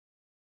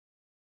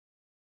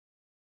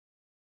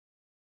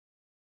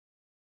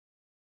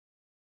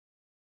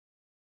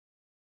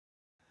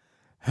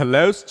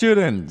Hello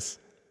students,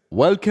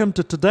 welcome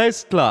to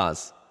today's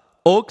class,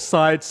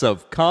 Oxides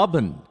of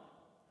Carbon.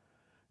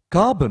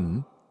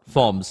 Carbon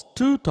forms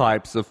two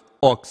types of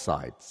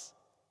oxides.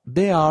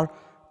 They are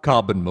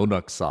carbon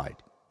monoxide,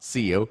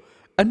 CO,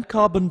 and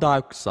carbon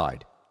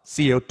dioxide,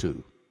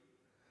 CO2.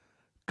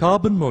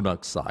 Carbon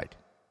monoxide.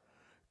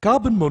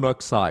 Carbon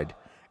monoxide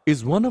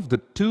is one of the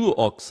two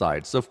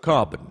oxides of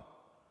carbon.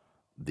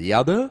 The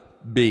other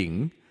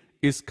being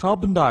is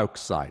carbon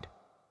dioxide.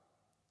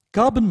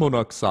 Carbon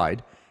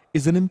monoxide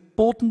is an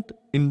important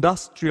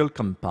industrial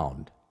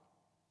compound.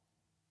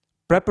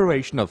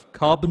 Preparation of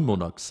carbon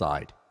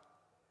monoxide.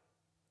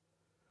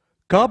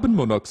 Carbon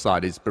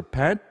monoxide is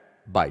prepared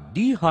by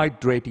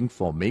dehydrating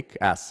formic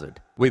acid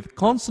with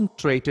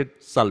concentrated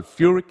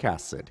sulfuric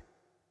acid.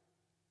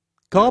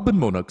 Carbon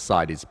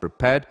monoxide is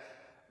prepared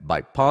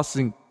by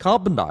passing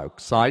carbon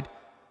dioxide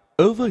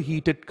over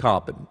heated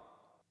carbon.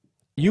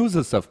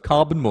 Uses of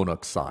carbon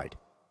monoxide.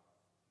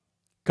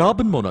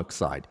 Carbon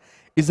monoxide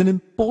is an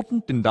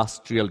important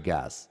industrial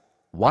gas,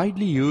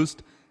 widely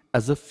used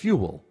as a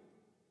fuel.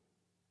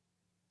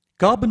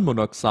 Carbon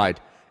monoxide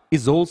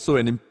is also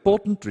an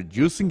important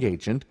reducing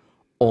agent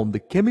on the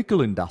chemical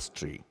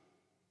industry.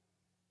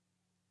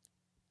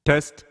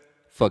 Test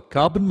for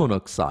carbon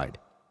monoxide.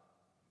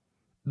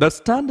 The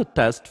standard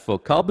test for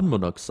carbon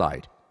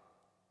monoxide: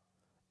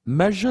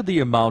 measure the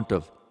amount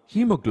of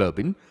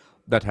hemoglobin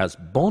that has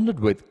bonded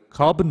with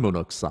carbon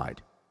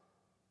monoxide.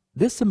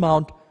 This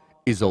amount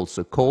is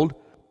also called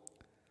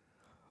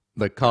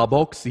the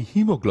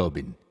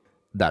carboxyhemoglobin,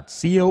 that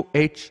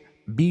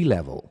COHB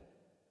level.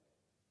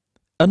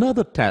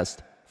 Another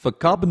test for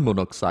carbon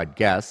monoxide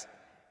gas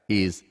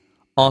is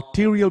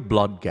arterial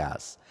blood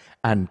gas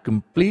and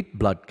complete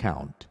blood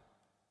count.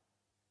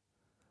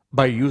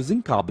 By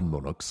using carbon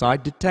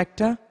monoxide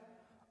detector,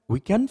 we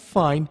can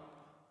find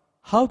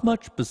how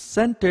much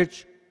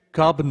percentage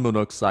carbon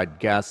monoxide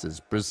gas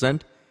is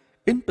present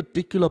in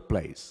particular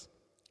place.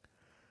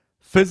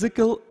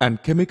 Physical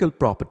and chemical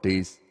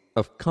properties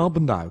of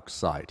carbon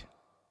dioxide.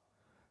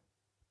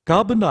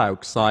 Carbon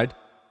dioxide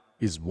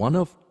is one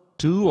of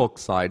two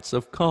oxides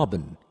of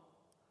carbon.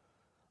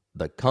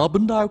 The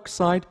carbon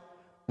dioxide,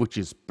 which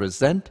is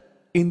present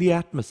in the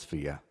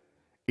atmosphere,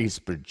 is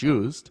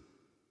produced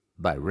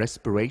by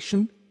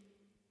respiration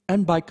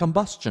and by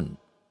combustion.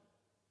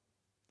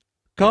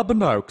 Carbon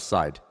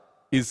dioxide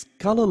is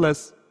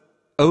colorless,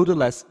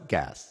 odorless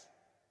gas.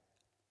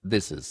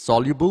 This is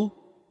soluble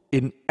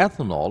in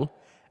ethanol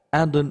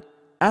and in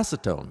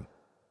acetone.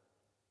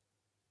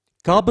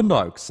 Carbon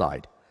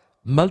dioxide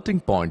melting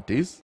point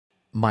is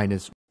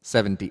minus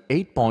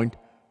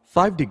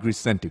 78.5 degrees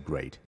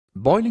centigrade.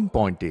 Boiling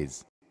point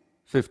is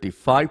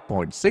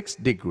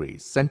 55.6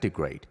 degrees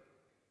centigrade.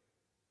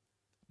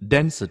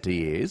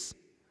 Density is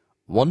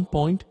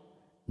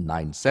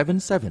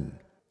 1.977.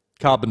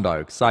 Carbon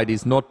dioxide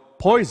is not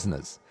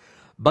poisonous,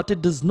 but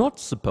it does not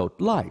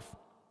support life.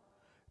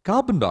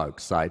 Carbon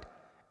dioxide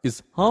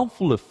is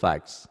harmful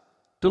effects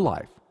to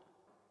life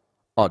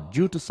or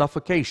due to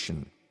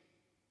suffocation.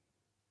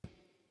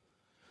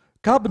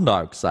 Carbon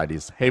dioxide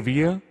is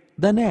heavier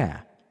than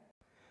air.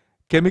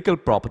 Chemical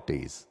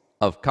properties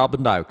of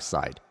carbon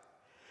dioxide.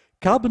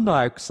 Carbon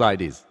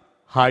dioxide is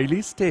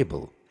highly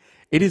stable.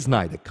 It is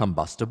neither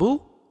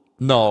combustible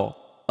nor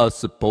a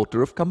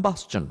supporter of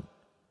combustion.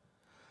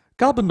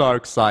 Carbon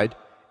dioxide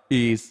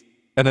is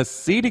an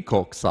acidic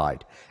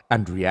oxide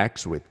and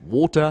reacts with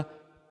water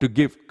to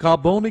give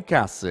carbonic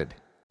acid.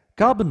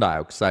 Carbon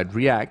dioxide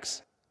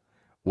reacts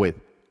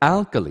with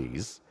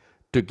alkalis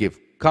to give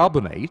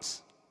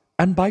carbonates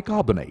and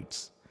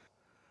bicarbonates.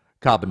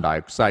 Carbon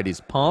dioxide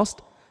is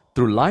passed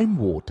through lime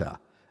water.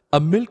 A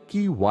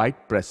milky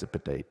white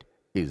precipitate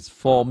is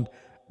formed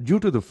due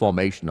to the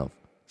formation of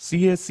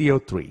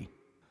CaCO3.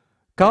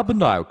 Carbon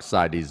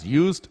dioxide is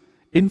used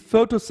in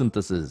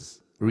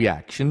photosynthesis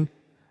reaction,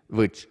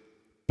 which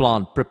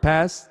plant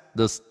prepares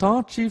the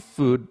starchy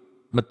food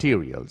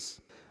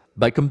materials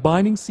by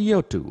combining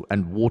CO2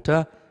 and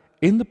water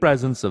in the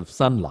presence of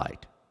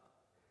sunlight.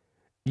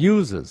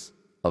 Uses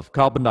of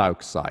carbon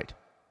dioxide.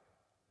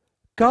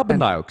 Carbon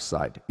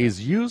dioxide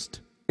is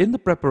used in the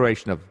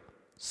preparation of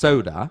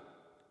soda,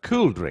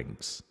 cool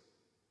drinks.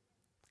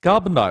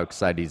 Carbon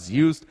dioxide is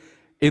used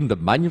in the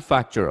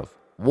manufacture of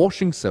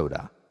washing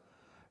soda.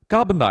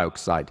 Carbon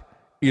dioxide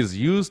is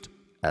used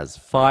as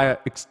fire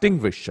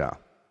extinguisher.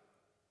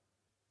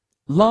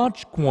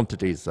 Large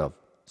quantities of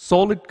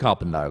solid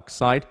carbon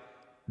dioxide,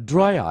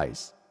 dry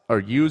ice, are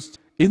used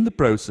in the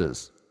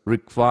process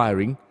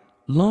requiring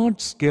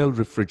large-scale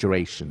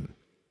refrigeration.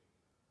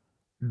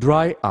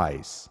 Dry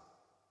ice.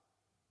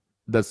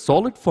 The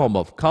solid form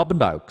of carbon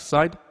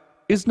dioxide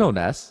is known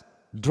as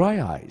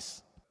dry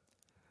ice.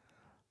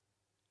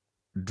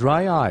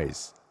 Dry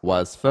ice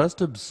was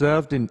first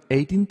observed in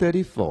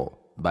 1834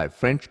 by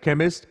French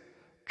chemist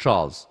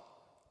Charles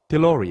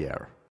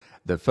Tillorier.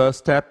 The first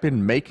step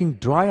in making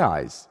dry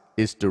ice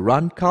is to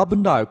run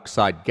carbon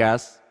dioxide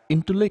gas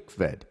into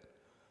liquid.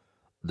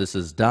 This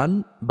is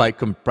done by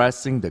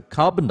compressing the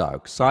carbon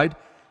dioxide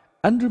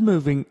and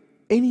removing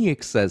any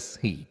excess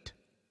heat.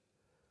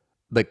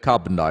 The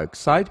carbon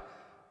dioxide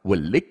will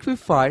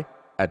liquefy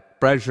at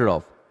pressure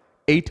of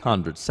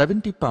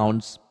 870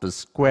 pounds per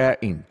square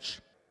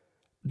inch.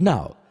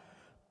 Now,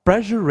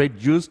 pressure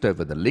reduced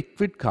over the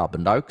liquid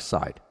carbon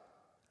dioxide.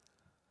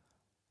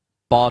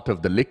 Part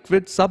of the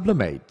liquid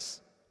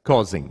sublimates,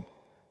 causing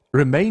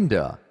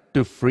remainder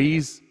to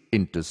freeze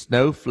into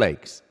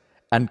snowflakes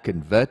and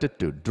converted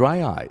to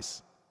dry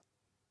ice.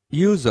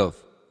 Use of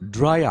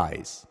dry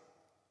ice.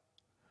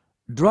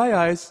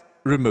 Dry ice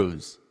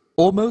removes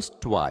almost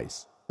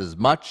twice as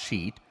much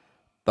heat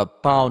per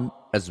pound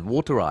as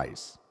water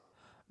ice.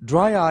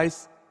 Dry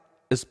ice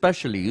is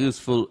especially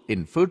useful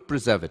in food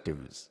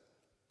preservatives,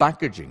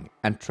 packaging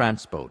and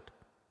transport.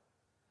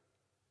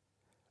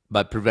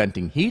 By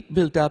preventing heat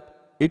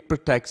build-up, it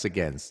protects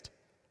against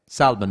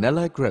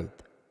salmonella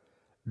growth.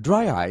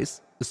 Dry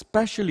ice is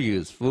especially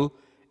useful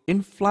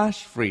in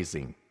flash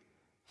freezing,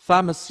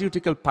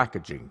 pharmaceutical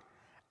packaging,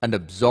 and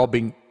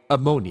absorbing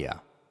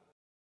ammonia.